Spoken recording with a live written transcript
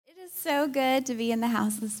So good to be in the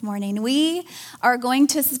house this morning. We are going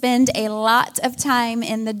to spend a lot of time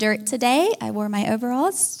in the dirt today. I wore my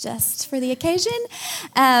overalls just for the occasion.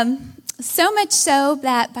 So much so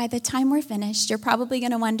that by the time we're finished, you're probably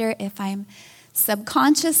going to wonder if I'm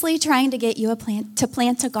subconsciously trying to get you to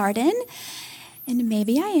plant a garden. And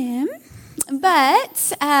maybe I am.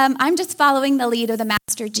 But I'm just following the lead of the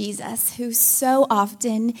Master Jesus, who so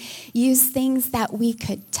often used things that we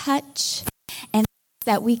could touch and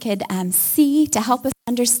that we could see to help us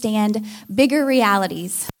understand bigger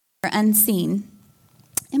realities or unseen.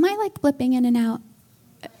 Am I like blipping in and out?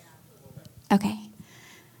 Okay.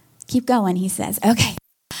 Keep going, he says. Okay.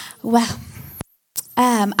 Well,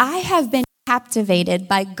 I have been captivated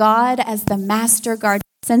by God as the master gardener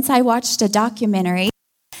since I watched a documentary,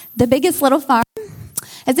 The Biggest Little Farm.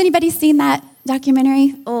 Has anybody seen that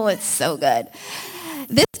documentary? Oh, it's so good.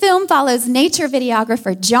 This film follows nature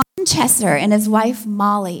videographer John Chesser and his wife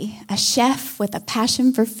Molly, a chef with a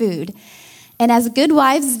passion for food. And as good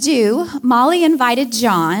wives do, Molly invited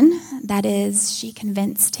John, that is, she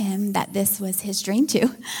convinced him that this was his dream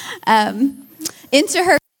too, into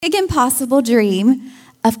her big impossible dream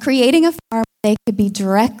of creating a farm where they could be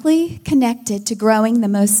directly connected to growing the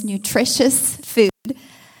most nutritious food.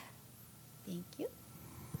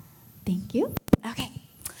 Thank you. Okay.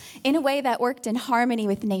 In a way that worked in harmony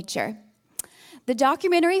with nature. The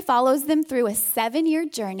documentary follows them through a 7-year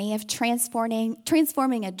journey of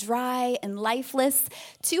transforming a dry and lifeless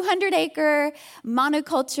 200-acre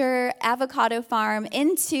monoculture avocado farm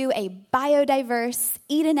into a biodiverse,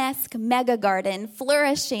 Eden-esque mega garden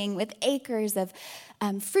flourishing with acres of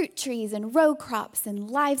fruit trees and row crops and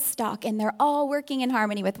livestock, and they're all working in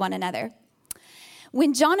harmony with one another.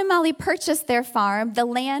 When John and Molly purchased their farm, the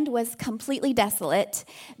land was completely desolate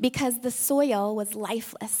because the soil was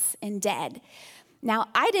lifeless and dead. Now,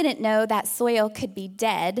 I didn't know that soil could be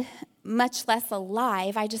dead, much less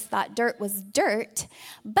alive. I just thought dirt was dirt.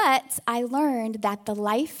 But I learned that the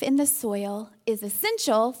life in the soil is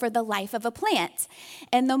essential for the life of a plant.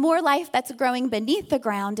 And the more life that's growing beneath the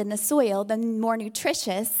ground in the soil, the more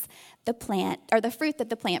nutritious the plant or the fruit that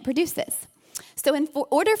the plant produces. So in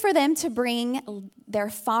order for them to bring their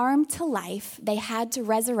farm to life, they had to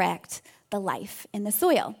resurrect the life in the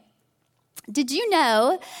soil. Did you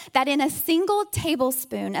know that in a single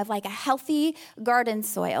tablespoon of like a healthy garden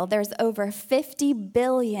soil, there's over 50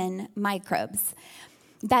 billion microbes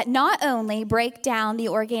that not only break down the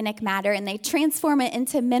organic matter and they transform it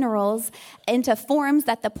into minerals, into forms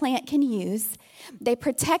that the plant can use. They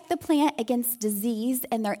protect the plant against disease,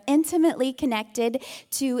 and they're intimately connected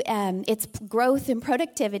to its growth and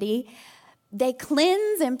productivity. They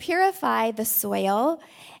cleanse and purify the soil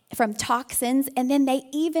from toxins, and then they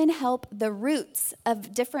even help the roots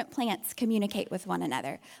of different plants communicate with one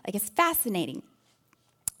another. Like, it's fascinating.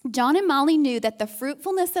 John and Molly knew that the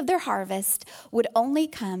fruitfulness of their harvest would only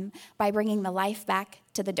come by bringing the life back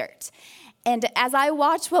to the dirt. And as I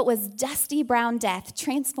watched what was dusty brown death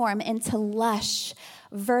transform into lush,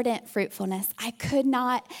 verdant fruitfulness, I could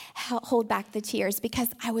not hold back the tears because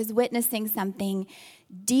I was witnessing something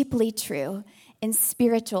deeply true and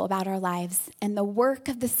spiritual about our lives and the work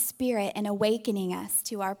of the Spirit in awakening us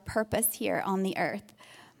to our purpose here on the earth.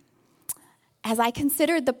 As I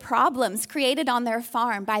considered the problems created on their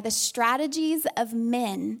farm by the strategies of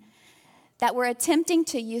men that were attempting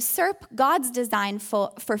to usurp God's design for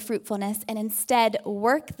fruitfulness and instead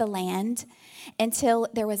work the land until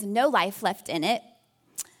there was no life left in it,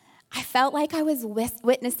 I felt like I was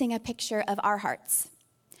witnessing a picture of our hearts,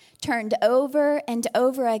 turned over and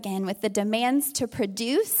over again with the demands to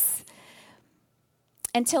produce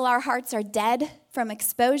until our hearts are dead from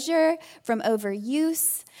exposure, from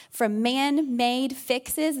overuse, from man-made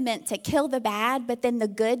fixes meant to kill the bad, but then the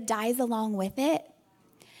good dies along with it.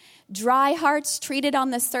 Dry hearts treated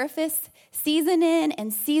on the surface, season in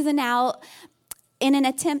and season out in an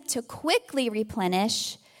attempt to quickly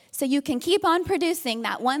replenish so you can keep on producing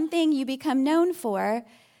that one thing you become known for.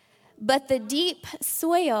 But the deep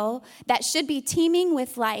soil that should be teeming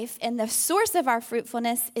with life and the source of our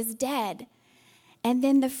fruitfulness is dead. And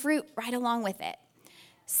then the fruit right along with it.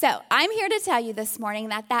 So I'm here to tell you this morning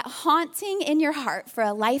that haunting in your heart for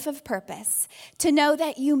a life of purpose, to know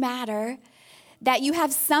that you matter, that you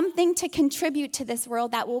have something to contribute to this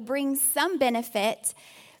world that will bring some benefit,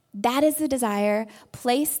 that is the desire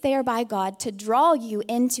placed there by God to draw you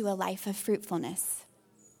into a life of fruitfulness.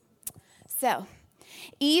 So,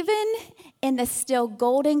 even in the still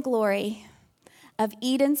golden glory of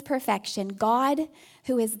Eden's perfection, God,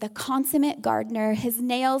 who is the consummate gardener, his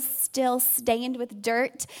nails still stained with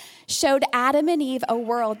dirt, showed Adam and Eve a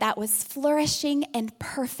world that was flourishing and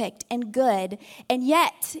perfect and good. And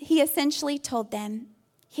yet, he essentially told them,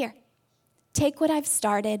 here, take what I've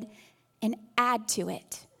started and add to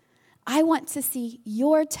it. I want to see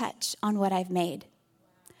your touch on what I've made.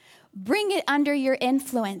 Bring it under your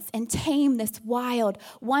influence and tame this wild,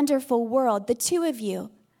 wonderful world. The two of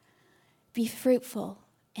you, be fruitful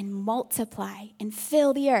and multiply and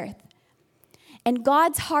fill the earth. And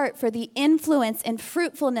God's heart for the influence and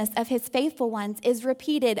fruitfulness of his faithful ones is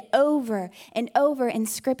repeated over and over in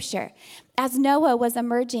Scripture. As Noah was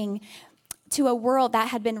emerging to a world that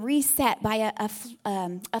had been reset by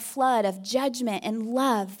a flood of judgment and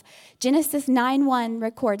love, Genesis 9:1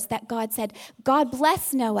 records that God said, God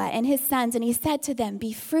blessed Noah and his sons, and he said to them,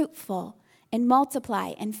 be fruitful and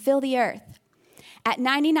multiply and fill the earth. At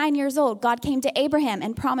 99 years old, God came to Abraham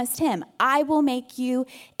and promised him, I will make you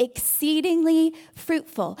exceedingly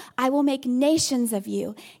fruitful. I will make nations of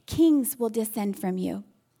you. Kings will descend from you.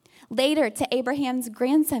 Later, to Abraham's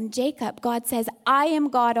grandson, Jacob, God says, I am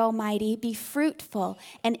God Almighty. Be fruitful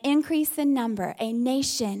and increase in number. A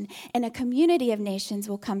nation and a community of nations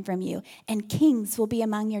will come from you, and kings will be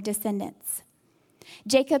among your descendants.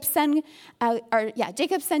 Jacob's son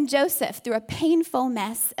Joseph, through a painful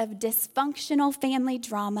mess of dysfunctional family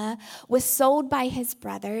drama, was sold by his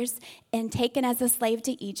brothers and taken as a slave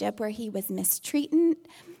to Egypt, where he was mistreated.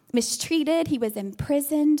 He was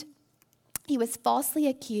imprisoned. He was falsely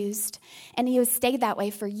accused, and he stayed that way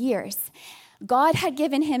for years. God had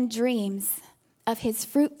given him dreams of his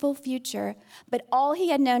fruitful future, but all he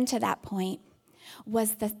had known to that point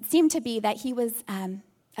seemed to be that he was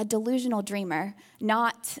a delusional dreamer,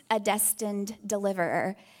 not a destined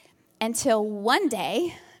deliverer, until one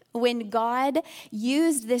day when God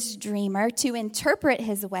used this dreamer to interpret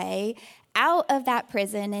his way out of that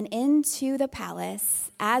prison and into the palace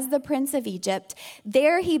as the Prince of Egypt.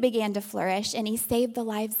 There he began to flourish, and he saved the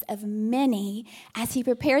lives of many as he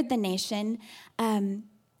prepared the nation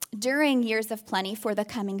during years of plenty for the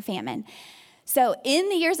coming famine. So in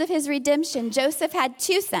the years of his redemption, Joseph had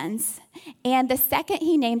two sons, and the second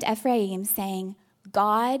he named Ephraim, saying,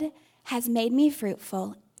 God has made me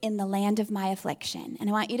fruitful in the land of my affliction. And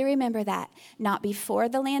I want you to remember that. Not before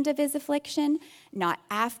the land of his affliction, not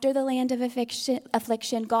after the land of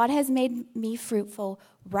affliction. God has made me fruitful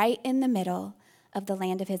right in the middle of the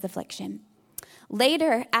land of his affliction.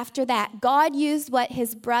 Later, after that, God used what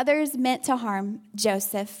his brothers meant to harm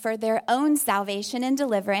Joseph for their own salvation and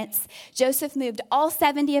deliverance. Joseph moved all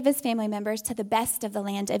 70 of his family members to the best of the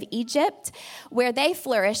land of Egypt, where they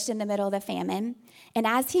flourished in the middle of the famine. And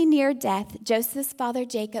as he neared death, Joseph's father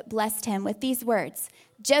Jacob blessed him with these words,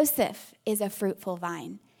 Joseph is a fruitful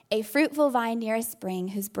vine near a spring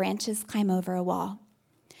whose branches climb over a wall.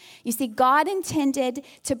 You see, God intended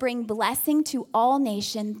to bring blessing to all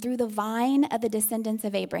nations through the vine of the descendants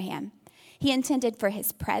of Abraham. He intended for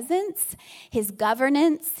his presence, his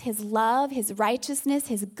governance, his love, his righteousness,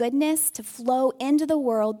 his goodness to flow into the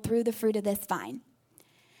world through the fruit of this vine.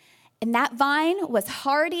 And that vine was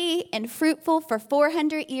hardy and fruitful for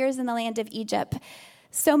 400 years in the land of Egypt,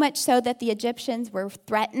 so much so that the Egyptians were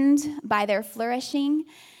threatened by their flourishing.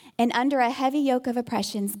 And under a heavy yoke of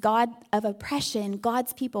oppression,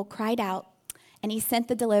 God's people cried out, and he sent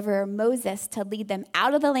the deliverer Moses to lead them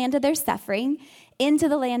out of the land of their suffering into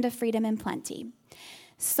the land of freedom and plenty.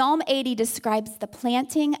 Psalm 80 describes the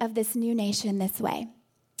planting of this new nation this way.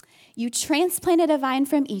 You transplanted a vine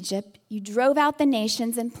from Egypt. You drove out the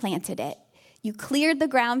nations and planted it. You cleared the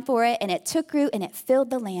ground for it, and it took root, and it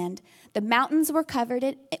filled the land. The mountains were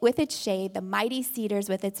covered with its shade, the mighty cedars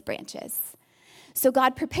with its branches. So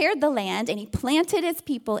God prepared the land, and he planted his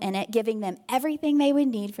people in it, giving them everything they would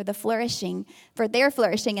need for their flourishing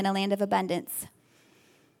in a land of abundance.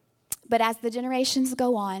 But as the generations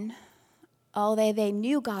go on, although they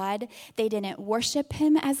knew God, they didn't worship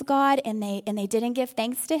him as God, and they didn't give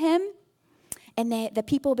thanks to him. And the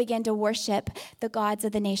people began to worship the gods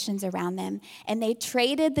of the nations around them. And they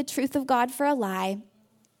traded the truth of God for a lie.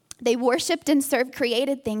 They worshiped and served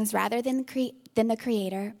created things rather than the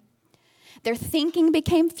Creator. Their thinking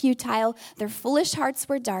became futile. Their foolish hearts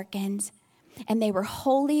were darkened. And they were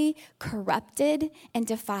wholly corrupted and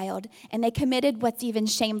defiled. And they committed what's even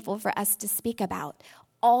shameful for us to speak about,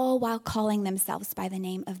 all while calling themselves by the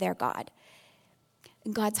name of their God.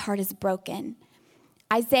 God's heart is broken.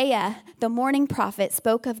 Isaiah, the morning prophet,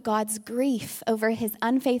 spoke of God's grief over his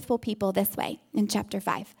unfaithful people this way in chapter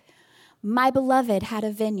 5. My beloved had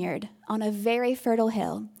a vineyard on a very fertile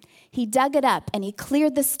hill. He dug it up and he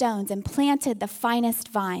cleared the stones and planted the finest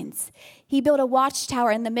vines. He built a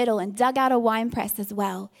watchtower in the middle and dug out a winepress as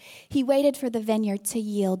well. He waited for the vineyard to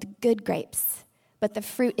yield good grapes, but the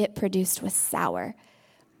fruit it produced was sour.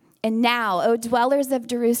 And now, O dwellers of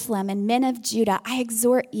Jerusalem and men of Judah, I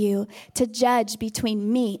exhort you to judge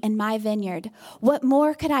between me and my vineyard. What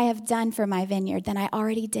more could I have done for my vineyard than I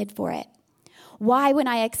already did for it? Why, when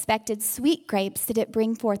I expected sweet grapes, did it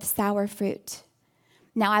bring forth sour fruit?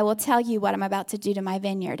 Now I will tell you what I'm about to do to my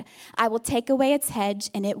vineyard. I will take away its hedge,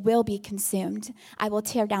 and it will be consumed. I will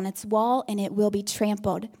tear down its wall, and it will be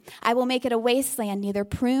trampled. I will make it a wasteland, neither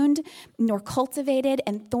pruned nor cultivated,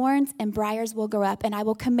 and thorns and briars will grow up. And I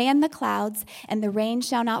will command the clouds, and the rain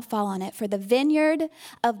shall not fall on it. For the vineyard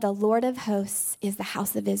of the Lord of hosts is the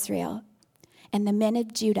house of Israel, and the men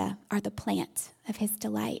of Judah are the plant of his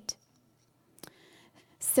delight.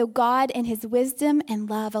 So God, in his wisdom and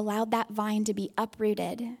love, allowed that vine to be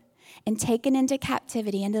uprooted and taken into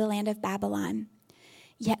captivity into the land of Babylon.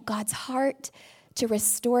 Yet God's heart to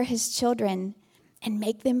restore his children and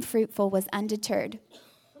make them fruitful was undeterred.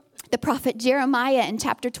 The prophet Jeremiah in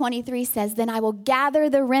chapter 23 says, "Then I will gather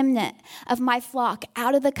the remnant of my flock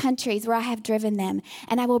out of the countries where I have driven them,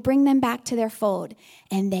 and I will bring them back to their fold,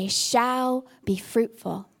 and they shall be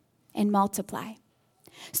fruitful and multiply."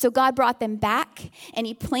 So God brought them back, and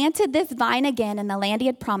he planted this vine again in the land he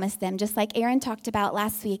had promised them, just like Aaron talked about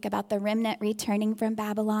last week about the remnant returning from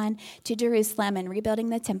Babylon to Jerusalem and rebuilding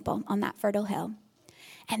the temple on that fertile hill.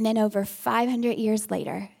 And then over 500 years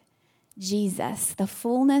later, Jesus, the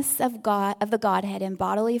fullness of God, of the Godhead in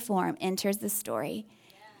bodily form, enters the story.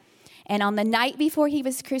 And on the night before he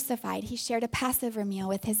was crucified, he shared a Passover meal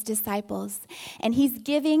with his disciples. And he's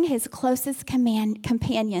giving his closest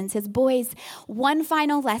companions, his boys, one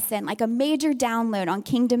final lesson, like a major download on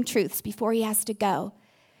kingdom truths before he has to go.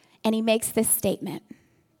 And he makes this statement: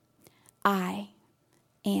 I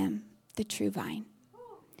am the true vine.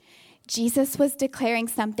 Jesus was declaring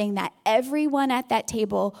something that everyone at that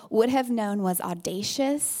table would have known was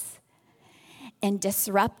audacious and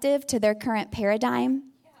disruptive to their current paradigm.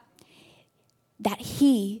 That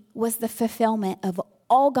he was the fulfillment of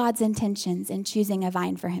all God's intentions in choosing a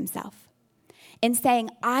vine for himself. In saying,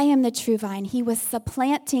 I am the true vine, he was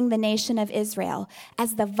supplanting the nation of Israel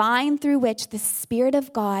as the vine through which the Spirit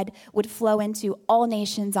of God would flow into all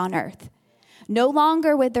nations on earth. No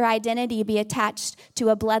longer would their identity be attached to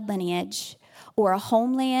a blood lineage or a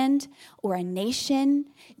homeland or a nation.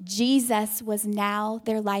 Jesus was now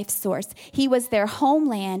their life source. He was their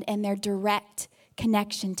homeland and their direct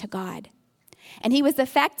connection to God. And he was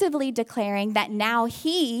effectively declaring that now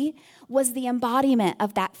he was the embodiment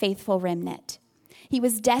of that faithful remnant. He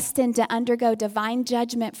was destined to undergo divine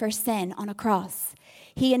judgment for sin on a cross.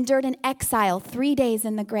 He endured an exile 3 days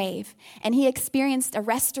in the grave, and he experienced a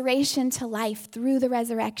restoration to life through the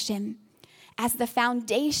resurrection as the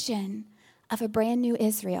foundation of a brand new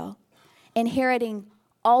Israel, inheriting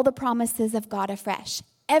all the promises of God afresh.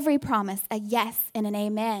 Every promise, a yes and an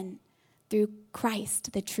amen, through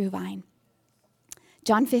Christ, the true vine.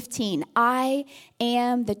 John 15, I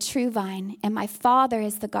am the true vine, and my Father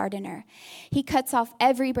is the gardener. He cuts off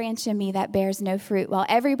every branch in me that bears no fruit, while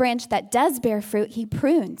every branch that does bear fruit, he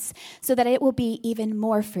prunes, so that it will be even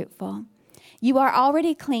more fruitful. You are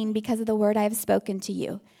already clean because of the word I have spoken to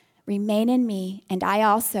you. Remain in me, and I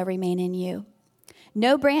also remain in you.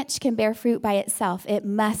 No branch can bear fruit by itself. It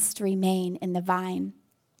must remain in the vine.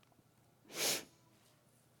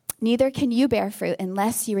 Neither can you bear fruit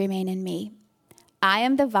unless you remain in me. I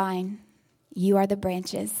am the vine, you are the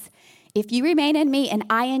branches. If you remain in me and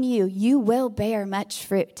I in you, you will bear much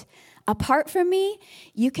fruit. Apart from me,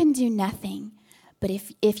 you can do nothing. But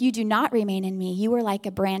if you do not remain in me, you are like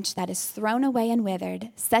a branch that is thrown away and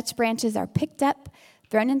withered. Such branches are picked up,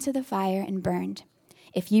 thrown into the fire, and burned.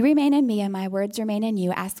 If you remain in me and my words remain in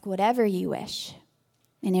you, ask whatever you wish,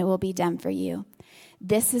 and it will be done for you.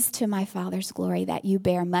 This is to my Father's glory, that you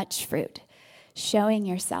bear much fruit, showing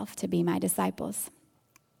yourself to be my disciples.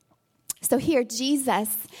 So here,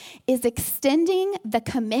 Jesus is extending the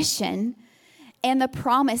commission and the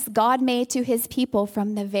promise God made to his people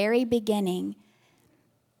from the very beginning,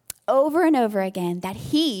 over and over again, that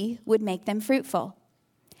he would make them fruitful.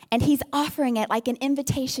 And he's offering it like an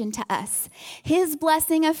invitation to us. His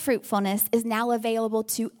blessing of fruitfulness is now available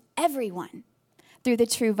to everyone through the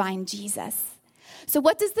true vine, Jesus. So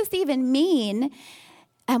what does this even mean?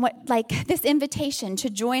 And this invitation to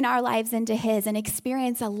join our lives into his and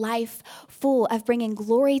experience a life full of bringing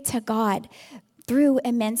glory to God through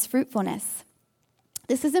immense fruitfulness.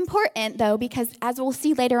 This is important, though, because as we'll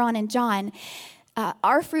see later on in John,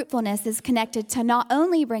 Our fruitfulness is connected to not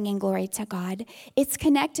only bringing glory to God, it's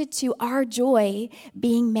connected to our joy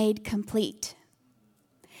being made complete.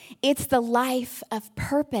 It's the life of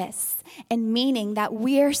purpose and meaning that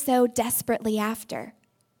we're so desperately after.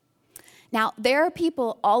 Now, there are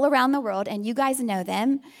people all around the world, and you guys know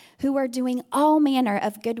them, who are doing all manner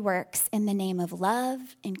of good works in the name of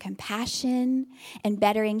love and compassion and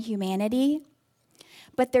bettering humanity.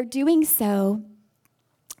 But they're doing so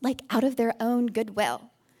like out of their own goodwill.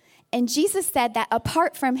 And Jesus said that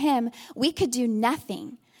apart from him, we could do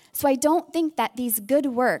nothing. So I don't think that these good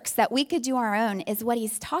works that we could do our own is what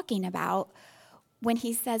he's talking about when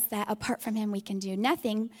he says that apart from him, we can do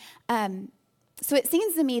nothing. So it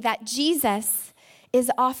seems to me that Jesus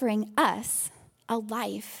is offering us a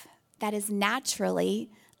life that is naturally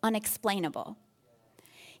unexplainable.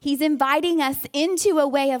 He's inviting us into a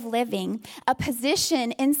way of living, a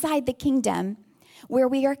position inside the kingdom where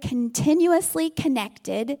we are continuously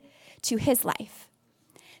connected to his life.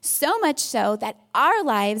 So much so that our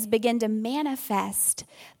lives begin to manifest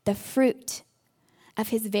the fruit of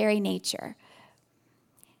his very nature.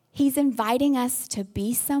 He's inviting us to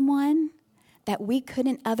be someone that we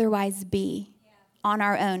couldn't otherwise be on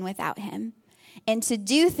our own without him, and to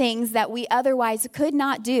do things that we otherwise could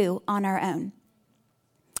not do on our own.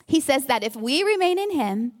 He says that if we remain in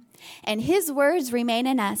him and his words remain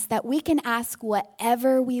in us, that we can ask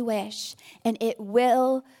whatever we wish and it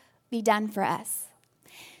will be done for us.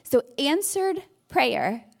 So answered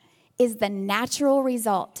prayer is the natural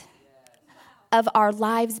result of our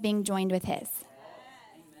lives being joined with his.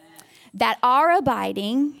 That our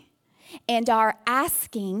abiding and our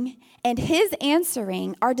asking and his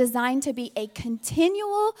answering are designed to be a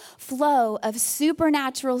continual flow of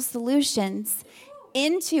supernatural solutions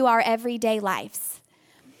into our everyday lives.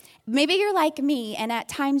 Maybe you're like me, and at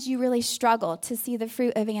times you really struggle to see the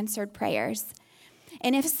fruit of answered prayers.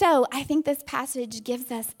 And if so, I think this passage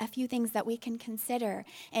gives us a few things that we can consider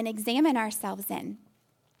and examine ourselves in.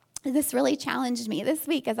 This really challenged me this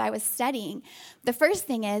week as I was studying. The first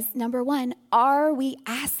thing is, number one, are we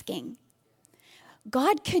asking?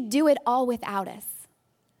 God could do it all without us.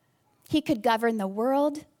 He could govern the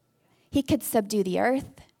world. He could subdue the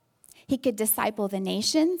earth. He could disciple the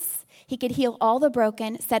nations. He could heal all the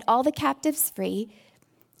broken, set all the captives free,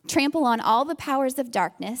 trample on all the powers of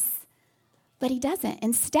darkness. But he doesn't.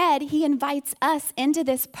 Instead, he invites us into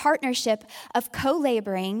this partnership of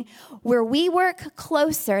co-laboring where we work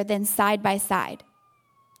closer than side by side.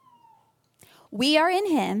 We are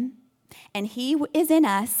in him, and he is in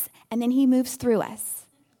us, and then he moves through us.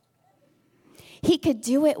 He could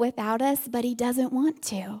do it without us, but he doesn't want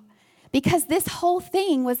to. Because this whole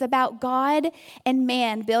thing was about God and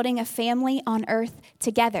man building a family on earth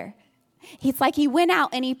together. It's like he went out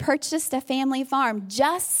and he purchased a family farm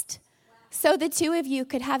just so the two of you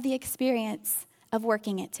could have the experience of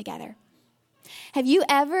working it together. Have you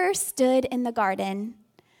ever stood in the garden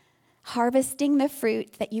harvesting the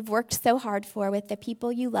fruit that you've worked so hard for with the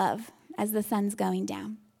people you love as the sun's going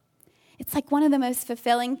down? It's like one of the most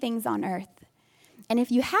fulfilling things on earth. And if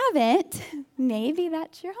you haven't, maybe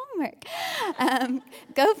that's your homework.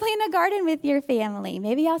 Go plant a garden with your family.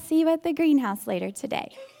 Maybe I'll see you at the greenhouse later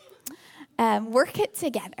today. Work it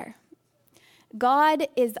together. God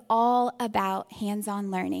is all about hands-on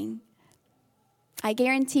learning. I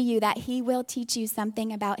guarantee you that he will teach you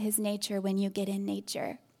something about his nature when you get in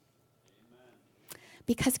nature.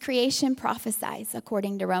 Because creation prophesies,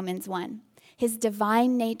 according to Romans 1, his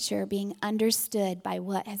divine nature being understood by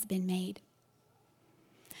what has been made.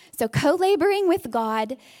 So co-laboring with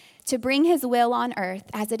God to bring his will on earth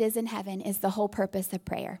as it is in heaven is the whole purpose of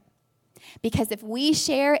prayer. Because if we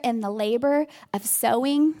share in the labor of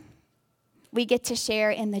sowing, we get to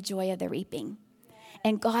share in the joy of the reaping.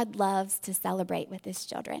 And God loves to celebrate with his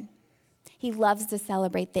children. He loves to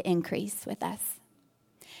celebrate the increase with us.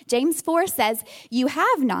 James 4 says, you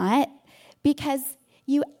have not because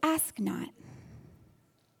you ask not.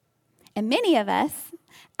 And many of us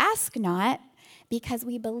ask not because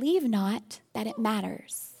we believe not that it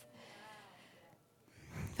matters.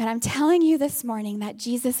 But I'm telling you this morning that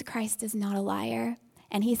Jesus Christ is not a liar.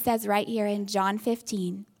 And he says right here in John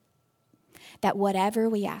 15 that whatever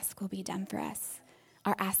we ask will be done for us.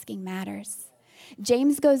 Our asking matters.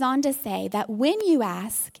 James goes on to say that when you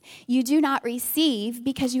ask, you do not receive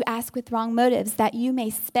because you ask with wrong motives, that you may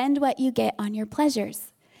spend what you get on your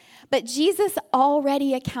pleasures. But Jesus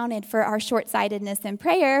already accounted for our short-sightedness in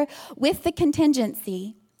prayer with the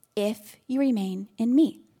contingency, if you remain in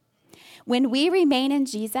me. When we remain in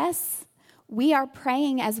Jesus, we are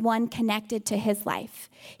praying as one connected to his life.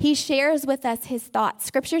 He shares with us his thoughts.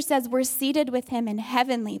 Scripture says we're seated with him in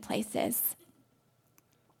heavenly places.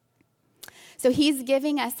 So he's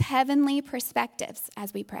giving us heavenly perspectives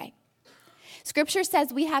as we pray. Scripture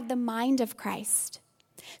says we have the mind of Christ.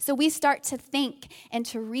 So we start to think and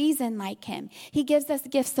to reason like him. He gives us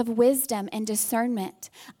gifts of wisdom and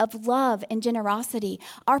discernment, of love and generosity.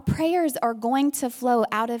 Our prayers are going to flow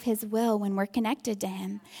out of his will when we're connected to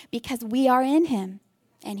him because we are in him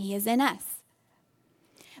and he is in us.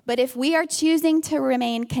 But if we are choosing to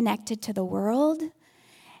remain connected to the world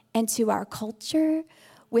and to our culture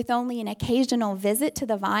with only an occasional visit to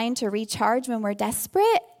the vine to recharge when we're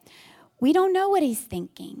desperate, we don't know what he's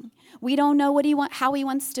thinking. We don't know how he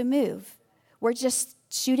wants to move. We're just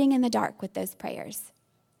shooting in the dark with those prayers.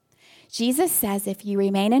 Jesus says, if you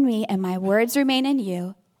remain in me and my words remain in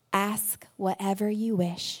you, ask whatever you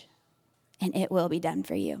wish, and it will be done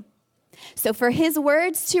for you. So for his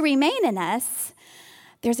words to remain in us,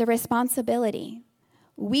 there's a responsibility.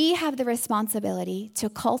 We have the responsibility to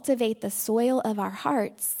cultivate the soil of our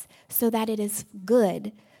hearts so that it is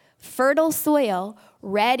good, fertile soil,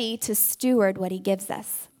 ready to steward what he gives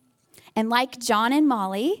us. And like John and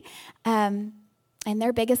Molly and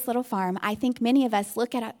their biggest little farm, I think many of us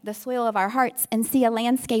look at the soil of our hearts and see a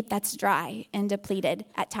landscape that's dry and depleted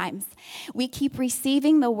at times. We keep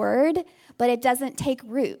receiving the word, but it doesn't take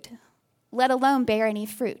root, let alone bear any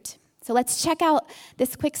fruit. So let's check out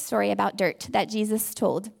this quick story about dirt that Jesus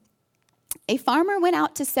told. A farmer went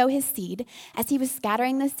out to sow his seed. As he was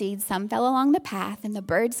scattering the seed, some fell along the path, and the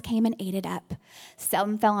birds came and ate it up.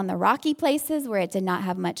 Some fell on the rocky places where it did not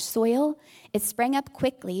have much soil. It sprang up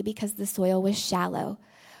quickly because the soil was shallow.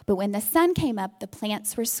 But when the sun came up, the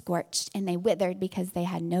plants were scorched, and they withered because they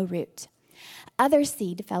had no root. Other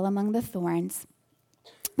seed fell among the thorns,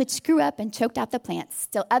 which grew up and choked out the plants.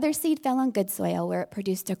 Still other seed fell on good soil, where it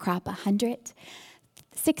produced a crop 100,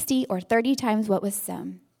 60, or 30 times what was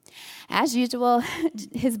sown. As usual,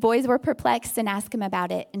 his boys were perplexed and asked him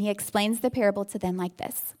about it, and he explains the parable to them like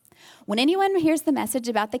this. When anyone hears the message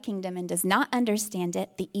about the kingdom and does not understand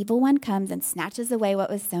it, the evil one comes and snatches away what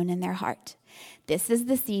was sown in their heart. This is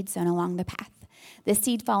the seed sown along the path. The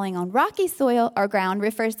seed falling on rocky soil or ground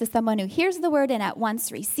refers to someone who hears the word and at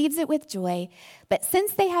once receives it with joy, but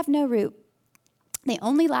since they have no root, they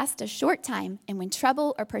only last a short time, and when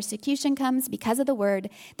trouble or persecution comes because of the word,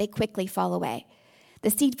 they quickly fall away. The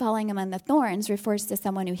seed falling among the thorns refers to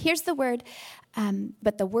someone who hears the word,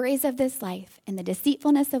 but the worries of this life and the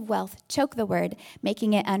deceitfulness of wealth choke the word,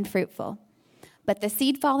 making it unfruitful. But the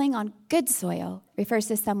seed falling on good soil refers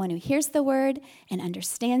to someone who hears the word and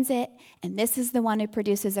understands it, and this is the one who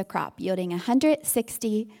produces a crop, yielding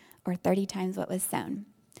 160 or 30 times what was sown.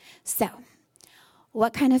 So,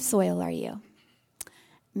 what kind of soil are you?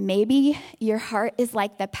 Maybe your heart is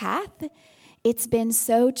like the path. It's been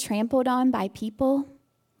so trampled on by people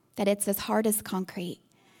that it's as hard as concrete.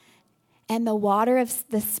 And the water of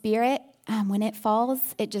the Spirit, when it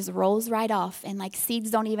falls, it just rolls right off, and like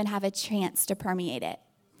seeds don't even have a chance to permeate it.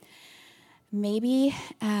 Maybe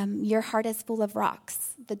your heart is full of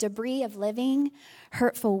rocks, the debris of living,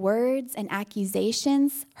 hurtful words and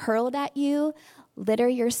accusations hurled at you litter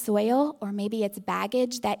your soil, or maybe it's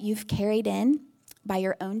baggage that you've carried in by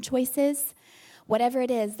your own choices. Whatever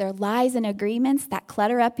it is, they're lies and agreements that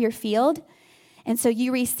clutter up your field. And so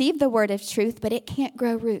you receive the word of truth, but it can't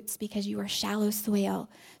grow roots because you are shallow soil.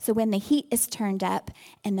 So when the heat is turned up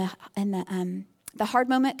and the hard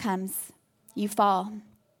moment comes, you fall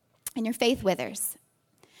and your faith withers.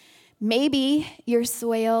 Maybe your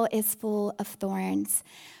soil is full of thorns,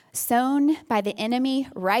 sown by the enemy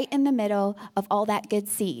right in the middle of all that good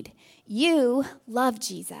seed. You love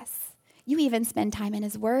Jesus. You even spend time in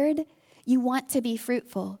his word. You want to be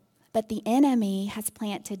fruitful, but the enemy has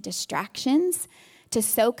planted distractions to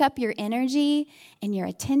soak up your energy and your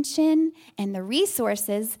attention and the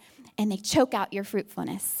resources, and they choke out your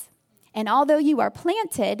fruitfulness. And although you are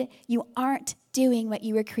planted, you aren't doing what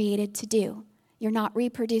you were created to do. You're not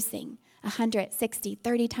reproducing 160,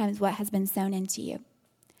 30 times what has been sown into you.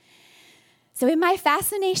 So in my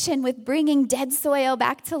fascination with bringing dead soil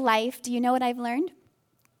back to life, do you know what I've learned?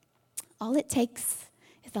 All it takes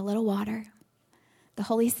is a little water, the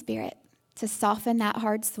Holy Spirit, to soften that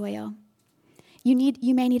hard soil. You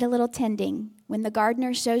may need a little tending. When the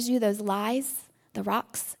gardener shows you those lies, the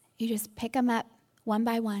rocks, you just pick them up one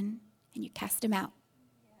by one and you cast them out.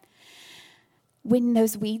 When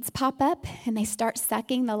those weeds pop up and they start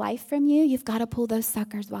sucking the life from you, you've got to pull those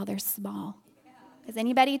suckers while they're small. Has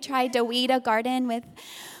anybody tried to weed a garden with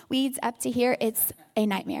weeds up to here? It's a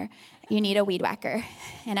nightmare. You need a weed whacker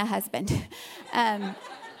and a husband.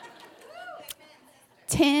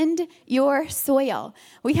 Tend your soil.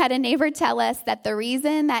 We had a neighbor tell us that the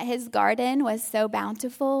reason that his garden was so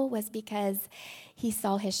bountiful was because he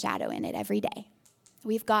saw his shadow in it every day.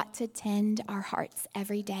 We've got to tend our hearts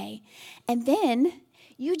every day. And then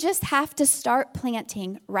you just have to start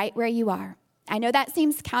planting right where you are. I know that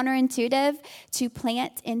seems counterintuitive to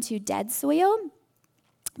plant into dead soil,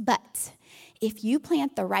 but if you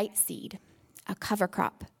plant the right seed, a cover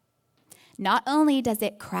crop, not only does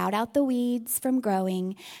it crowd out the weeds from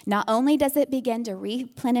growing, not only does it begin to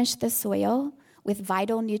replenish the soil with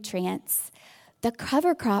vital nutrients, the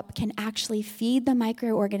cover crop can actually feed the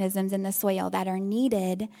microorganisms in the soil that are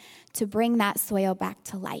needed to bring that soil back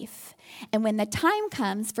to life. And when the time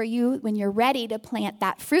comes for you, when you're ready to plant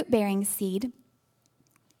that fruit-bearing seed,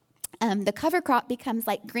 the cover crop becomes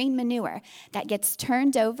like green manure that gets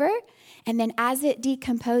turned over, and then as it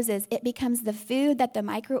decomposes, it becomes the food that the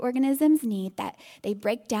microorganisms need, that they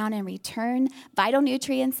break down and return vital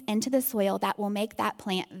nutrients into the soil that will make that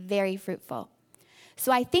plant very fruitful.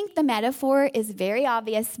 So I think the metaphor is very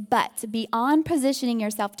obvious, but beyond positioning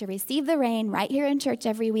yourself to receive the rain right here in church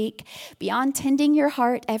every week, beyond tending your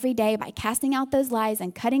heart every day by casting out those lies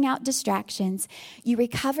and cutting out distractions, you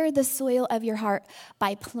recover the soil of your heart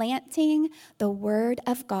by planting the word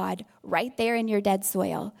of God right there in your dead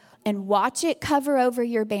soil. And watch it cover over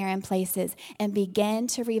your barren places and begin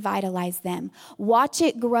to revitalize them. Watch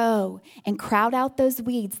it grow and crowd out those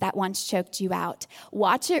weeds that once choked you out.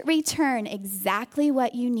 Watch it return exactly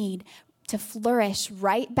what you need to flourish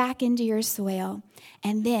right back into your soil.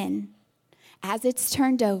 And then, as it's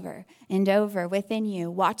turned over and over within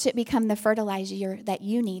you, watch it become the fertilizer that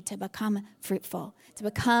you need to become fruitful, to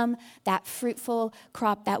become that fruitful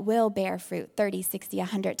crop that will bear fruit 30, 60,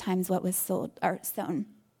 100 times what was sown.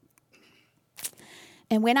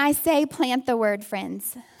 And when I say plant the word,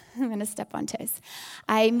 friends, I'm going to step on toes.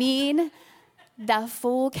 I mean the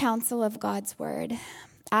full counsel of God's word.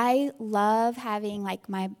 I love having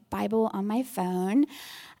my Bible on my phone.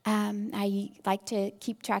 I like to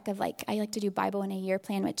keep track of I like to do Bible in a year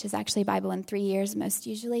plan, which is actually Bible in 3 years most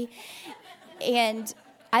usually. And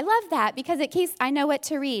I love that because I know what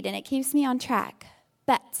to read and it keeps me on track.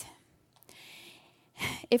 But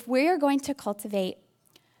if we are going to cultivate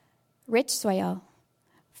rich soil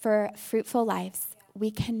for fruitful lives, we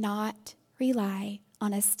cannot rely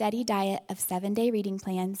on a steady diet of 7-day reading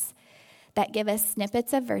plans that give us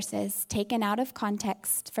snippets of verses taken out of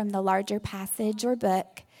context from the larger passage or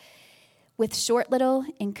book with short little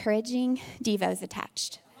encouraging devos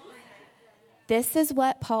attached. This is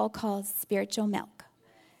what Paul calls spiritual milk.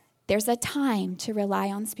 There's a time to rely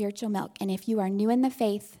on spiritual milk, and if you are new in the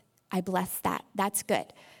faith, I bless that. That's good.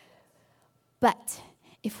 But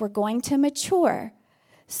if we're going to mature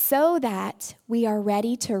so that we are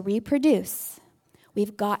ready to reproduce,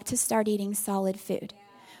 we've got to start eating solid food.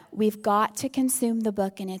 We've got to consume the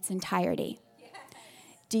book in its entirety.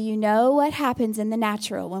 Do you know what happens in the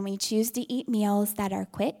natural when we choose to eat meals that are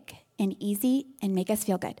quick and easy and make us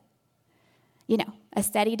feel good? You know, a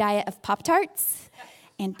steady diet of Pop-Tarts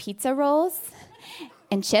and pizza rolls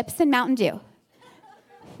and chips and Mountain Dew.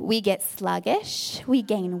 We get sluggish, we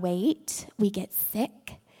gain weight, we get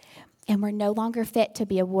sick, and we're no longer fit to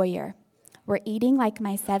be a warrior. We're eating like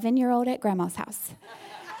my 7-year-old at grandma's house.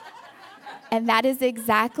 And that is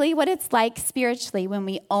exactly what it's like spiritually when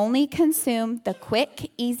we only consume the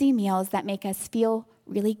quick, easy meals that make us feel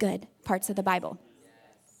really good, parts of the Bible.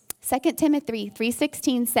 2 Timothy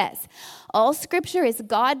 3:16 says, all scripture is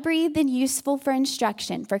God-breathed and useful for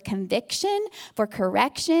instruction, for conviction, for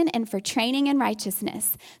correction, and for training in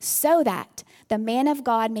righteousness, so that the man of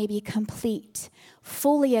God may be complete,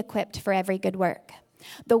 fully equipped for every good work.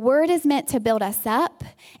 The word is meant to build us up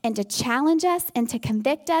and to challenge us and to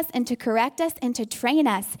convict us and to correct us and to train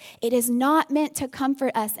us. It is not meant to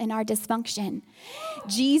comfort us in our dysfunction.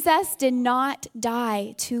 Jesus did not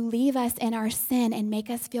die to leave us in our sin and make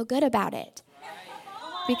us feel good about it.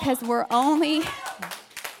 Because we're only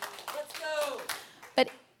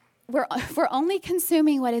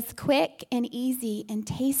consuming what is quick and easy and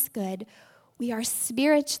tastes good. We are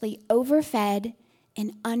spiritually overfed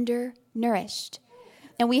and undernourished.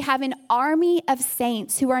 And we have an army of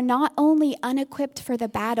saints who are not only unequipped for the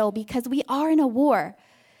battle because we are in a war.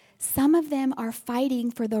 Some of them are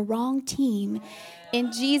fighting for the wrong team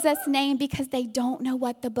in Jesus' name because they don't know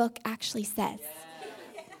what the book actually says.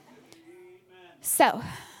 So,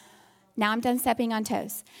 now I'm done stepping on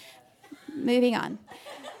toes. Moving on.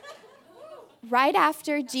 Right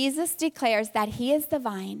after Jesus declares that he is the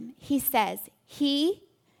vine, he says,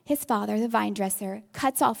 his Father, the vine dresser,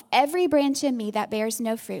 cuts off every branch in me that bears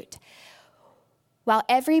no fruit, while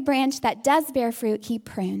every branch that does bear fruit, he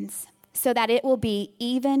prunes, so that it will be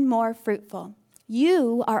even more fruitful.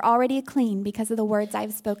 You are already clean because of the words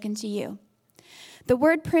I've spoken to you. The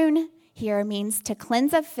word prune here means to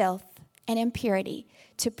cleanse of filth and impurity,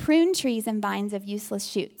 to prune trees and vines of useless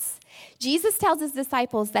shoots. Jesus tells his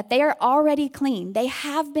disciples that they are already clean. They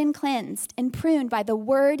have been cleansed and pruned by the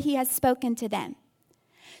word he has spoken to them.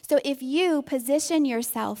 So if you position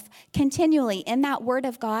yourself continually in that word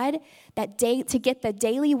of God, to get the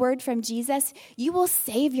daily word from Jesus, you will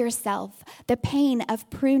save yourself the pain of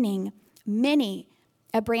pruning many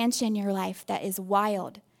a branch in your life that is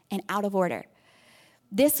wild and out of order.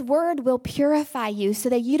 This word will purify you so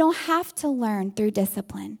that you don't have to learn through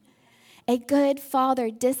discipline. A good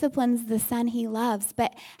father disciplines the son he loves.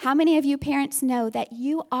 But how many of you parents know that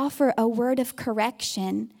you offer a word of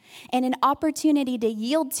correction and an opportunity to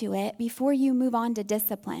yield to it before you move on to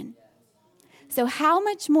discipline? So how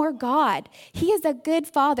much more God? He is a good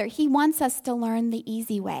father. He wants us to learn the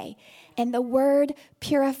easy way. And the word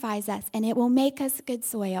purifies us, and it will make us good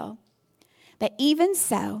soil. But even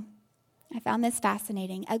so, I found this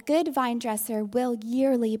fascinating. A good vine dresser will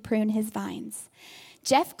yearly prune his vines.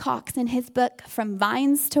 Jeff Cox, in his book, From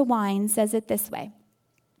Vines to Wine, says it this way.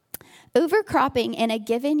 Overcropping in a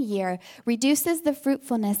given year reduces the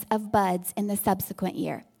fruitfulness of buds in the subsequent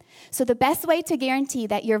year. So the best way to guarantee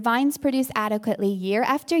that your vines produce adequately year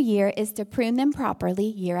after year is to prune them properly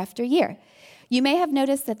year after year. You may have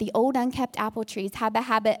noticed that the old unkept apple trees have the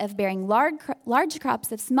habit of bearing large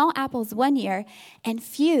crops of small apples one year and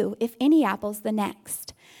few, if any, apples the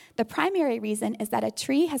next. The primary reason is that a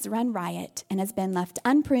tree has run riot and has been left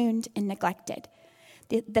unpruned and neglected.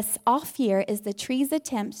 This off year is the tree's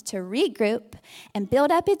attempt to regroup and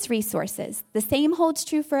build up its resources. The same holds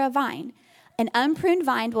true for a vine. An unpruned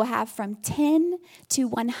vine will have from 10 to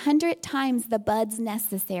 100 times the buds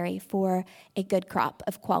necessary for a good crop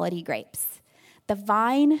of quality grapes. The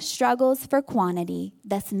vine struggles for quantity,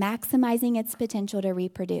 thus maximizing its potential to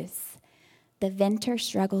reproduce. The vintner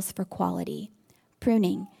struggles for quality.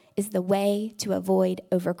 Pruning is the way to avoid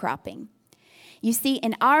overcropping. You see,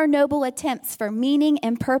 in our noble attempts for meaning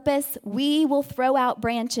and purpose, we will throw out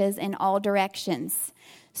branches in all directions.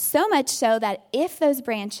 So much so that if those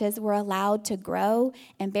branches were allowed to grow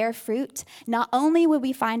and bear fruit, not only would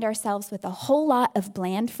we find ourselves with a whole lot of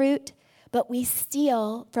bland fruit, but we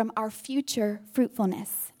steal from our future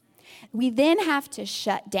fruitfulness. We then have to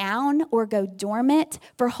shut down or go dormant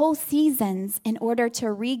for whole seasons in order to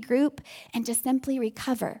regroup and to simply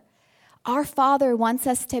recover. Our Father wants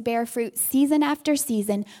us to bear fruit season after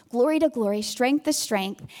season, glory to glory, strength to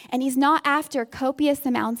strength, and He's not after copious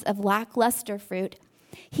amounts of lackluster fruit.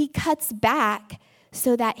 He cuts back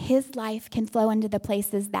so that His life can flow into the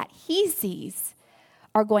places that He sees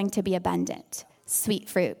are going to be abundant. Sweet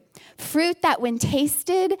fruit. Fruit that when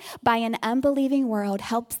tasted by an unbelieving world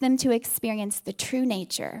helps them to experience the true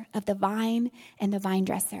nature of the vine and the vine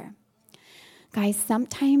dresser. Guys,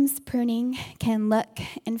 sometimes pruning can look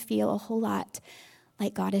and feel a whole lot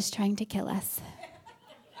like God is trying to kill us.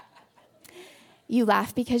 You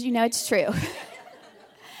laugh because you know it's true.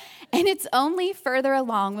 And it's only further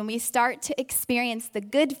along when we start to experience the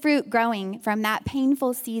good fruit growing from that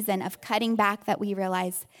painful season of cutting back that we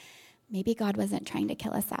realize maybe God wasn't trying to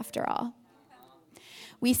kill us after all.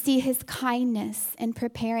 We see His kindness in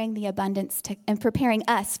preparing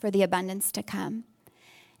us for the abundance to come.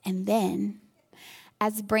 And then,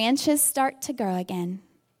 as branches start to grow again,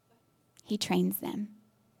 He trains them.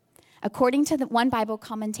 According to one Bible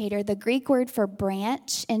commentator, the Greek word for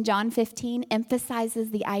branch in John 15 emphasizes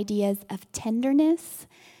the ideas of tenderness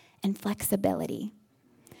and flexibility.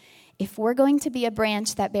 If we're going to be a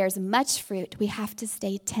branch that bears much fruit, we have to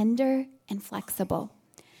stay tender and flexible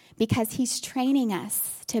because He's training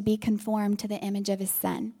us to be conformed to the image of His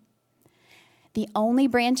Son. The only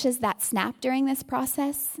branches that snap during this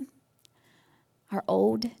process are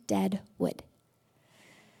old, dead wood.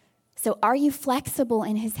 So are you flexible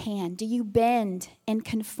in His hand? Do you bend and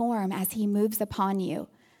conform as He moves upon you?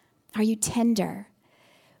 Are you tender?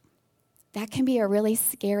 That can be a really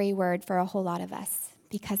scary word for a whole lot of us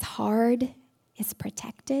because hard is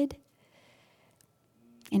protected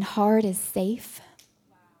and hard is safe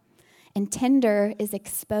and tender is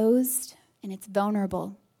exposed and it's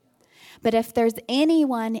vulnerable. But if there's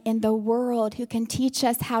anyone in the world who can teach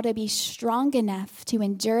us how to be strong enough to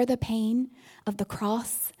endure the pain of the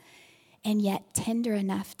cross and yet tender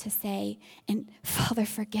enough to say, and Father,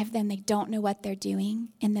 forgive them, they don't know what they're doing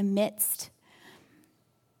in the midst,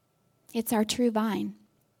 it's our true vine.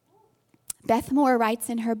 Beth Moore writes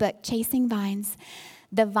in her book, Chasing Vines,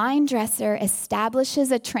 the vine dresser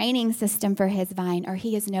establishes a training system for his vine, or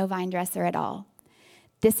he is no vine dresser at all.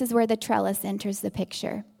 This is where the trellis enters the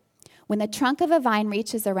picture. When the trunk of a vine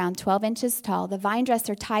reaches around 12 inches tall, the vine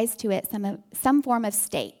dresser ties to it some form of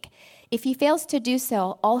stake. If he fails to do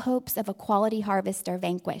so, all hopes of a quality harvest are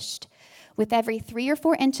vanquished. With every 3 or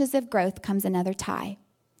 4 inches of growth comes another tie.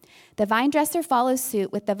 The vine dresser follows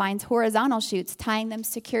suit with the vine's horizontal shoots, tying them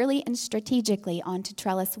securely and strategically onto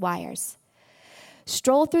trellis wires.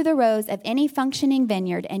 Stroll through the rows of any functioning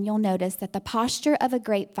vineyard, and you'll notice that the posture of a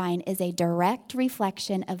grapevine is a direct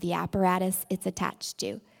reflection of the apparatus it's attached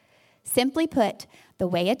to. Simply put, the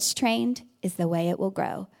way it's trained is the way it will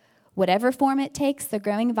grow. Whatever form it takes, the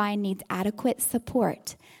growing vine needs adequate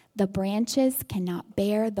support. The branches cannot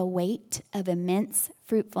bear the weight of immense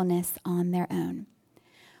fruitfulness on their own.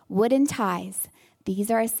 Wooden ties,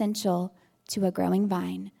 these are essential to a growing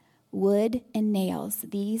vine. Wood and nails,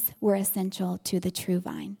 these were essential to the true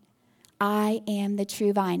vine. I am the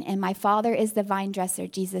true vine, and my Father is the vine dresser,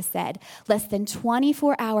 Jesus said. Less than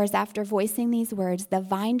 24 hours after voicing these words, the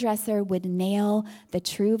vine dresser would nail the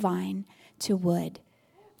true vine to wood.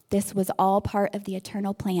 This was all part of the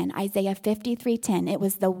eternal plan. Isaiah 53:10, it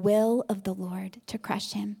was the will of the Lord to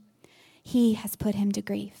crush him. He has put him to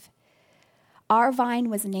grief. Our vine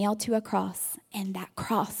was nailed to a cross, and that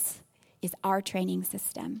cross is our training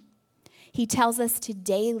system. He tells us to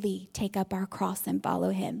daily take up our cross and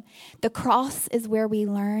follow him. The cross is where we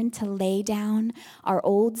learn to lay down our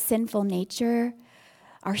old sinful nature,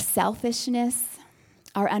 our selfishness,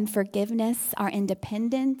 our unforgiveness, our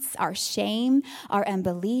independence, our shame, our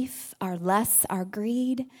unbelief, our lusts, our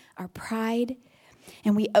greed, our pride.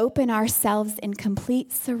 And we open ourselves in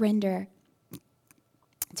complete surrender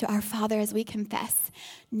to our Father as we confess,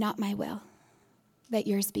 not my will, but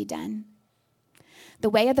yours be done. The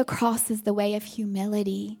way of the cross is the way of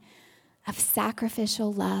humility, of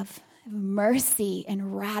sacrificial love, of mercy,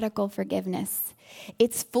 and radical forgiveness.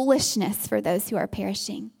 It's foolishness for those who are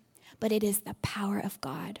perishing, but it is the power of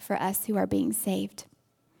God for us who are being saved.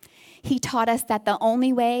 He taught us that the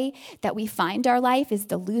only way that we find our life is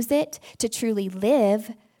to lose it, to truly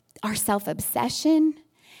live our self-obsession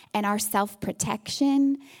and our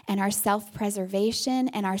self-protection and our self-preservation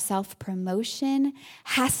and our self-promotion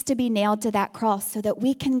has to be nailed to that cross so that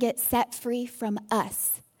we can get set free from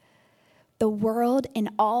us. The world and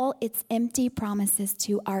all its empty promises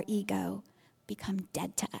to our ego become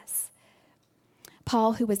dead to us.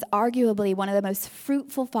 Paul, who was arguably one of the most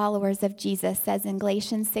fruitful followers of Jesus, says in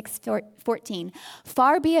Galatians 6:14,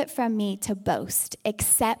 "Far be it from me to boast,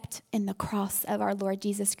 except in the cross of our Lord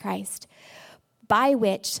Jesus Christ, by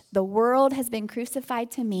which the world has been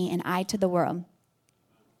crucified to me and I to the world."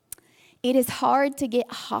 It is hard to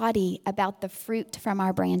get haughty about the fruit from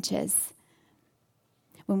our branches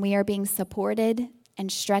when we are being supported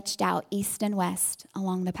and stretched out east and west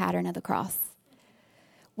along the pattern of the cross.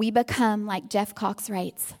 We become, like Jeff Cox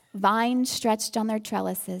writes, vines stretched on their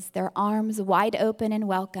trellises, their arms wide open and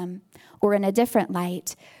welcome, or in a different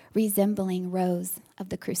light, resembling rows of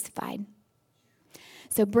the crucified.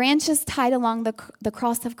 So branches tied along the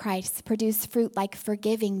cross of Christ produce fruit like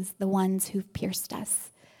forgiving the ones who've pierced us,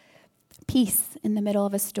 peace in the middle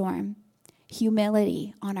of a storm,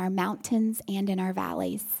 humility on our mountains and in our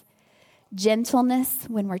valleys, gentleness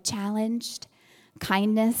when we're challenged,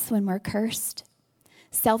 kindness when we're cursed,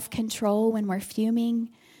 self-control when we're fuming,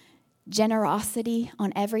 generosity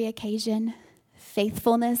on every occasion,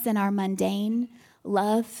 faithfulness in our mundane,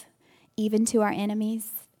 love even to our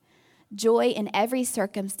enemies, joy in every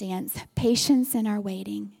circumstance, patience in our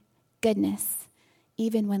waiting, goodness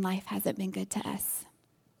even when life hasn't been good to us.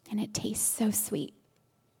 And it tastes so sweet.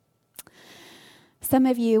 Some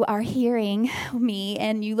of you are hearing me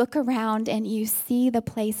and you look around and you see the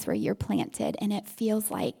place where you're planted and it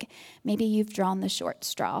feels like maybe you've drawn the short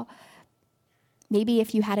straw. Maybe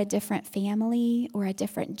if you had a different family or a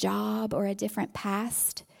different job or a different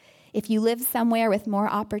past, if you live somewhere with more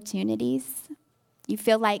opportunities, you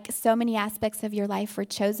feel like so many aspects of your life were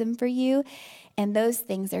chosen for you and those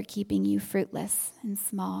things are keeping you fruitless and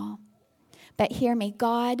small. But hear me,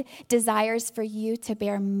 God desires for you to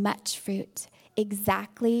bear much fruit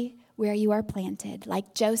exactly where you are planted,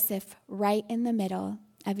 like Joseph right in the middle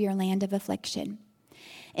of your land of affliction.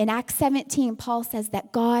 In Acts 17, Paul says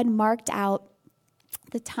that God marked out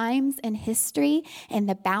the times in history and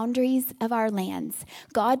the boundaries of our lands.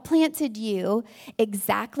 God planted you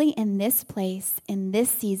exactly in this place, in this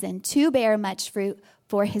season, to bear much fruit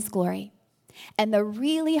for his glory. And the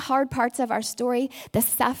really hard parts of our story, the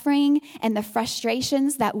suffering and the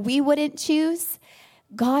frustrations that we wouldn't choose,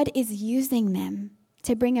 God is using them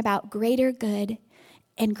to bring about greater good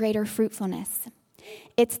and greater fruitfulness.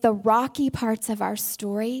 It's the rocky parts of our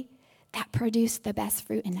story that produce the best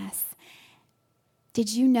fruit in us.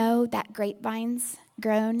 Did you know that grapevines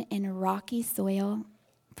grown in rocky soil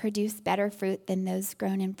produce better fruit than those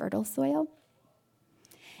grown in fertile soil?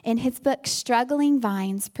 In his book, Struggling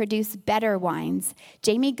Vines Produce Better Wines,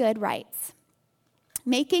 Jamie Goode writes,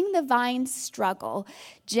 making the vines struggle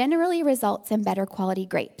generally results in better quality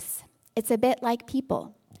grapes. It's a bit like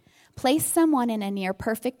people. Place someone in a near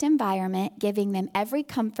perfect environment, giving them every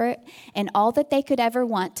comfort and all that they could ever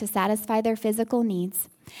want to satisfy their physical needs,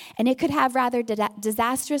 and it could have rather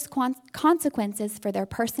disastrous consequences for their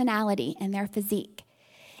personality and their physique.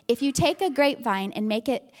 If you take a grapevine and make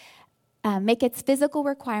its physical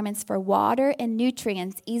requirements for water and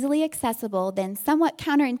nutrients easily accessible, then somewhat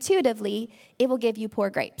counterintuitively, it will give you poor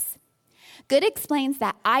grapes. Goode explains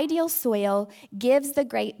that ideal soil gives the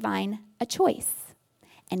grapevine a choice.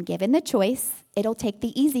 And given the choice, it'll take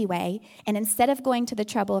the easy way, and instead of going to the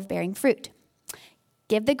trouble of bearing fruit.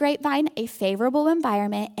 Give the grapevine a favorable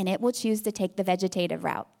environment, and it will choose to take the vegetative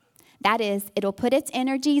route. That is, it'll put its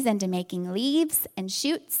energies into making leaves and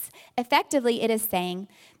shoots. Effectively, it is saying,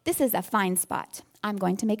 this is a fine spot. I'm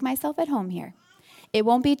going to make myself at home here. It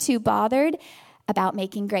won't be too bothered about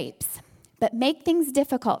making grapes. But make things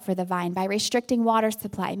difficult for the vine by restricting water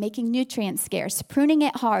supply, making nutrients scarce, pruning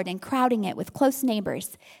it hard, and crowding it with close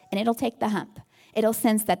neighbors, and it'll take the hump. It'll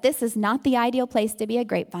sense that this is not the ideal place to be a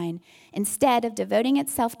grapevine. Instead of devoting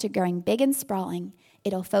itself to growing big and sprawling,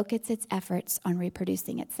 it'll focus its efforts on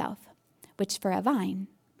reproducing itself, which for a vine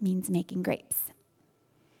means making grapes.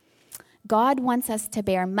 God wants us to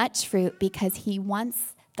bear much fruit because he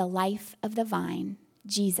wants the life of the vine,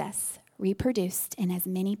 Jesus, reproduced in as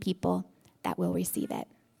many people that will receive it.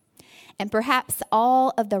 And perhaps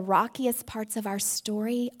all of the rockiest parts of our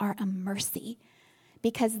story are a mercy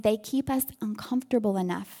because they keep us uncomfortable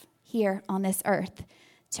enough here on this earth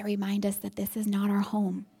to remind us that this is not our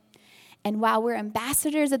home. And while we're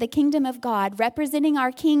ambassadors of the kingdom of God, representing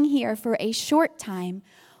our King here for a short time,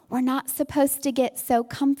 we're not supposed to get so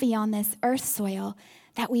comfy on this earth soil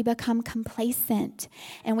that we become complacent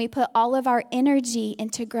and we put all of our energy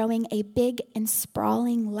into growing a big and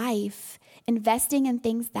sprawling life, investing in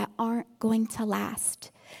things that aren't going to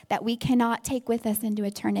last, that we cannot take with us into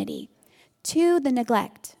eternity, to the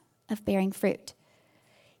neglect of bearing fruit.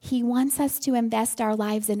 He wants us to invest our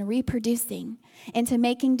lives in reproducing, into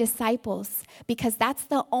making disciples, because that's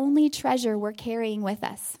the only treasure we're carrying with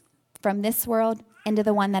us from this world into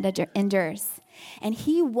the one that endures. And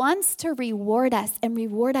he wants to reward us and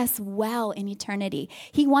reward us well in eternity.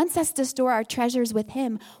 He wants us to store our treasures with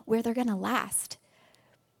him where they're going to last.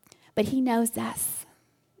 But he knows us,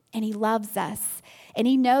 and he loves us, and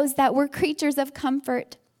he knows that we're creatures of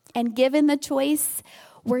comfort. And given the choice,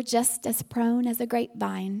 we're just as prone as a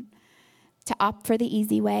grapevine to opt for the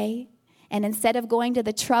easy way. And instead of going to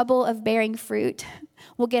the trouble of bearing fruit,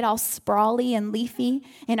 we'll get all sprawly and leafy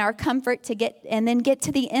in our comfort to get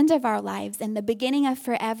to the end of our lives and the beginning of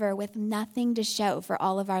forever with nothing to show for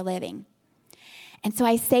all of our living. And so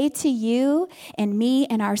I say to you and me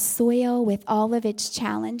and our soil with all of its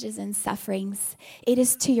challenges and sufferings, it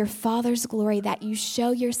is to your Father's glory that you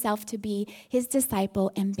show yourself to be his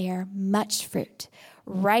disciple and bear much fruit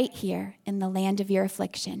right here in the land of your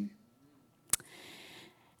affliction.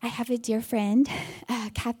 I have a dear friend,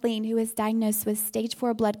 Kathleen, who was diagnosed with stage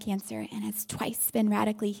 4 blood cancer and has twice been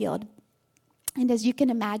radically healed. And as you can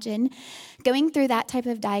imagine, going through that type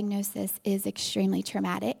of diagnosis is extremely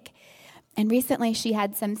traumatic. And recently she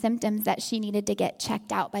had some symptoms that she needed to get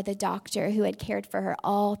checked out by the doctor who had cared for her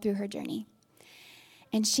all through her journey.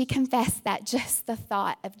 And she confessed that just the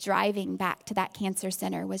thought of driving back to that cancer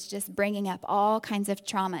center was just bringing up all kinds of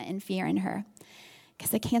trauma and fear in her.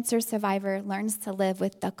 Because a cancer survivor learns to live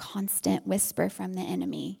with the constant whisper from the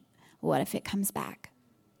enemy. What if it comes back?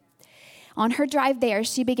 On her drive there,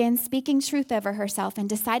 she began speaking truth over herself and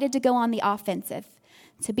decided to go on the offensive,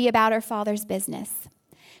 to be about her Father's business.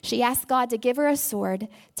 She asked God to give her a sword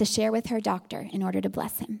to share with her doctor in order to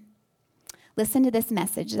bless him. Listen to this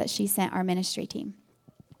message that she sent our ministry team.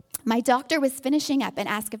 My doctor was finishing up and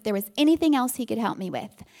asked if there was anything else he could help me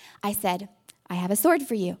with. I said, I have a sword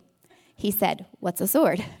for you. He said, what's a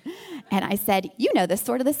sword? And I said, you know, the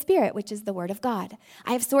sword of the Spirit, which is the word of God.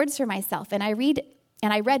 I have swords for myself. And I read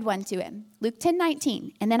one to him, Luke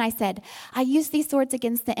 10:19. And then I said, I use these swords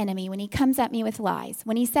against the enemy when he comes at me with lies.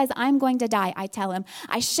 When he says, I'm going to die, I tell him,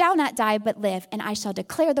 I shall not die but live, and I shall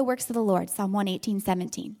declare the works of the Lord, Psalm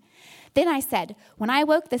 118:17. Then I said, when I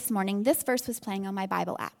woke this morning, this verse was playing on my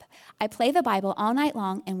Bible app. I play the Bible all night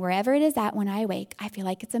long, and wherever it is at when I awake, I feel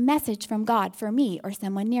like it's a message from God for me or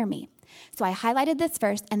someone near me. So I highlighted this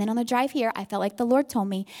verse, and then on the drive here, I felt like the Lord told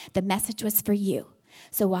me the message was for you.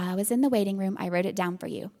 So while I was in the waiting room, I wrote it down for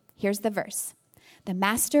you. Here's the verse. The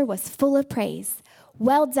master was full of praise.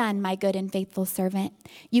 Well done, my good and faithful servant.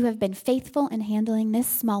 You have been faithful in handling this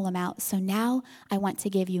small amount, so now I want to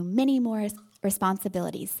give you many more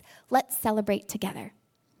responsibilities. Let's celebrate together.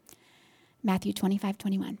 Matthew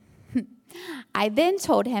 25:21. I then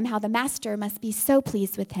told him how the master must be so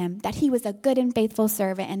pleased with him, that he was a good and faithful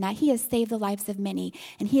servant, and that he has saved the lives of many,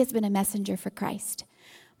 and he has been a messenger for Christ.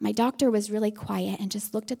 My doctor was really quiet and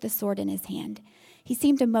just looked at the sword in his hand. He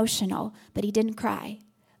seemed emotional, but he didn't cry.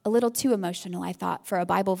 A little too emotional, I thought, for a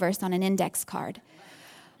Bible verse on an index card.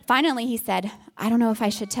 Finally, he said, I don't know if I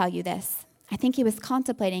should tell you this. I think he was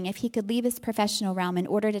contemplating if he could leave his professional realm in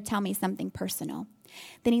order to tell me something personal.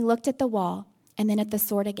 Then he looked at the wall and then at the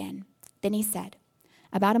sword again. Then he said,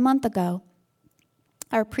 about a month ago,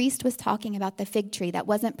 our priest was talking about the fig tree that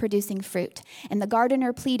wasn't producing fruit, and the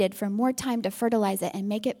gardener pleaded for more time to fertilize it and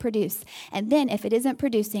make it produce, and then if it isn't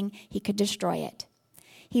producing, he could destroy it.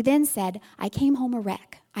 He then said, I came home a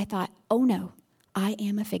wreck. I thought, oh no, I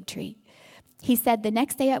am a fig tree. He said the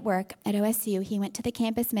next day at work at OSU, he went to the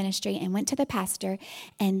campus ministry and went to the pastor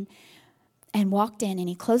and walked in, and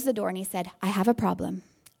he closed the door and he said, I have a problem.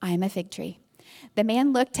 I am a fig tree. The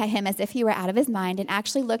man looked at him as if he were out of his mind and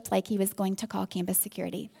actually looked like he was going to call campus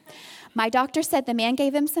security. My doctor said the man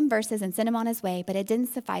gave him some verses and sent him on his way, but it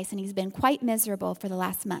didn't suffice, and he's been quite miserable for the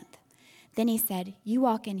last month. Then he said, you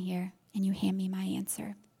walk in here and you hand me my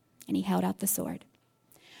answer. And he held out the sword.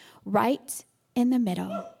 Right in the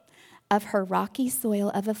middle of her rocky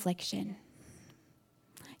soil of affliction,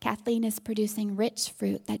 Kathleen is producing rich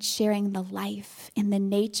fruit that's sharing the life and the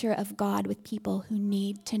nature of God with people who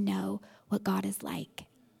need to know what God is like.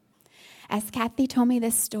 As Kathy told me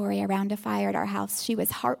this story around a fire at our house, she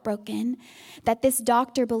was heartbroken that this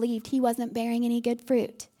doctor believed he wasn't bearing any good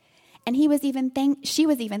fruit. And she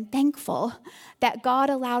was even thankful that God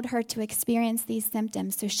allowed her to experience these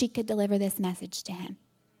symptoms so she could deliver this message to him.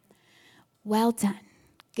 Well done,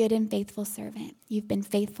 good and faithful servant. You've been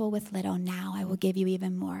faithful with little. Now I will give you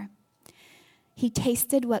even more. He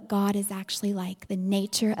tasted what God is actually like, the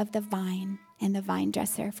nature of the vine and the vine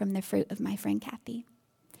dresser from the fruit of my friend Kathy.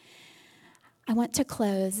 I want to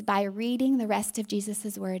close by reading the rest of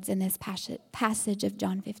Jesus' words in this passage of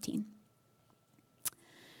John 15.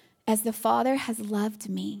 As the Father has loved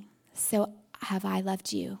me, so have I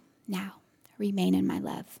loved you. Now, remain in my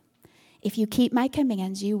love. If you keep my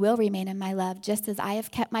commands, you will remain in my love, just as I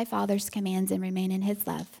have kept my Father's commands and remain in his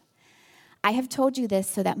love. I have told you this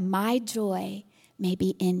so that my joy may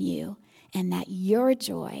be in you and that your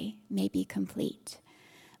joy may be complete.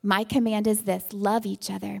 My command is this: love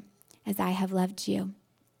each other as I have loved you.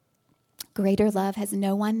 Greater love has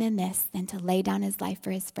no one than this, than to lay down his life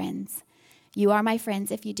for his friends. You are my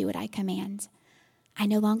friends if you do what I command. I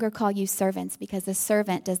no longer call you servants, because the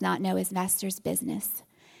servant does not know his master's business.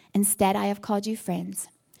 Instead, I have called you friends.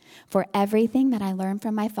 For everything that I learned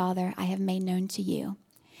from my Father, I have made known to you.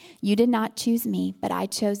 You did not choose me, but I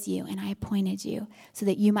chose you, and I appointed you so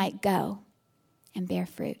that you might go and bear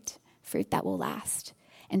fruit that will last.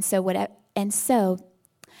 And so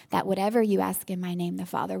that whatever you ask in my name, the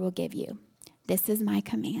Father will give you. This is my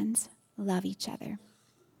command: love each other.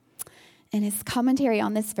 In his commentary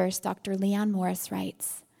on this verse, Dr. Leon Morris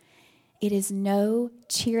writes, it is no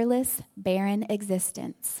cheerless, barren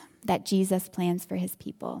existence that Jesus plans for his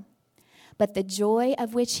people, but the joy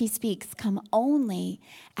of which he speaks come only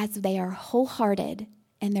as they are wholehearted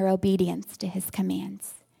in their obedience to his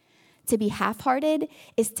commands. To be half-hearted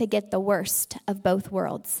is to get the worst of both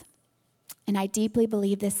worlds. And I deeply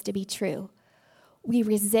believe this to be true. We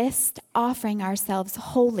resist offering ourselves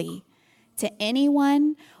wholly to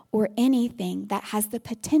anyone or anything that has the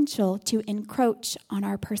potential to encroach on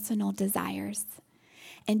our personal desires.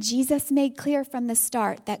 And Jesus made clear from the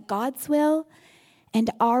start that God's will and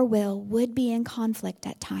our will would be in conflict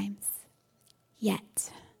at times.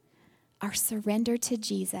 Yet, our surrender to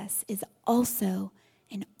Jesus is also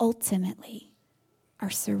and ultimately our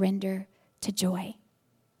surrender to joy.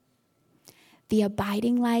 The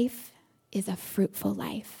abiding life is a fruitful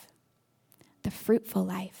life. The fruitful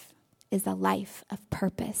life is a life of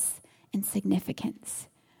purpose and significance,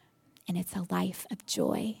 and it's a life of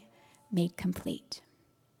joy made complete.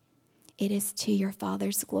 It is to your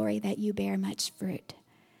Father's glory that you bear much fruit,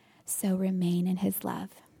 so remain in his love,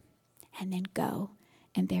 and then go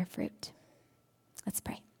and bear fruit. Let's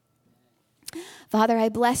pray. Father, I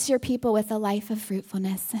bless your people with a life of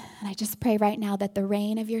fruitfulness, and I just pray right now that the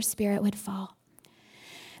rain of your Spirit would fall,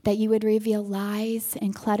 that you would reveal lies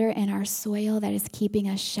and clutter in our soil that is keeping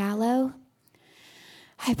us shallow.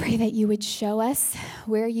 I pray that you would show us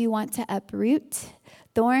where you want to uproot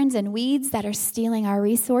thorns and weeds that are stealing our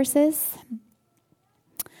resources.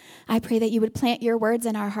 I pray that you would plant your words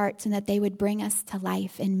in our hearts and that they would bring us to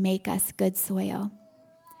life and make us good soil.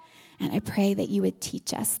 And I pray that you would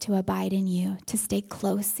teach us to abide in you, to stay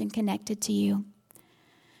close and connected to you,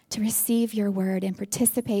 to receive your word and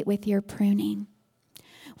participate with your pruning.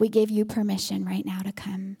 We give you permission right now to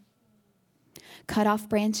come. Cut off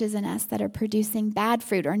branches in us that are producing bad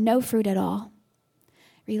fruit or no fruit at all.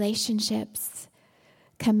 Relationships,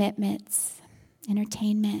 commitments,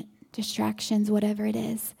 entertainment, distractions, whatever it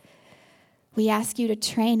is. We ask you to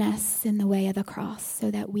train us in the way of the cross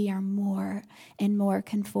so that we are more and more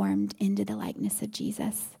conformed into the likeness of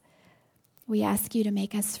Jesus. We ask you to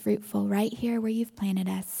make us fruitful right here where you've planted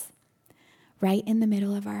us, right in the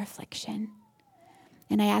middle of our affliction.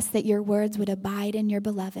 And I ask that your words would abide in your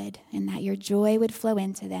beloved and that your joy would flow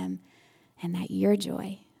into them and that your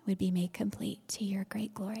joy would be made complete to your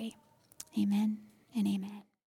great glory. Amen and amen.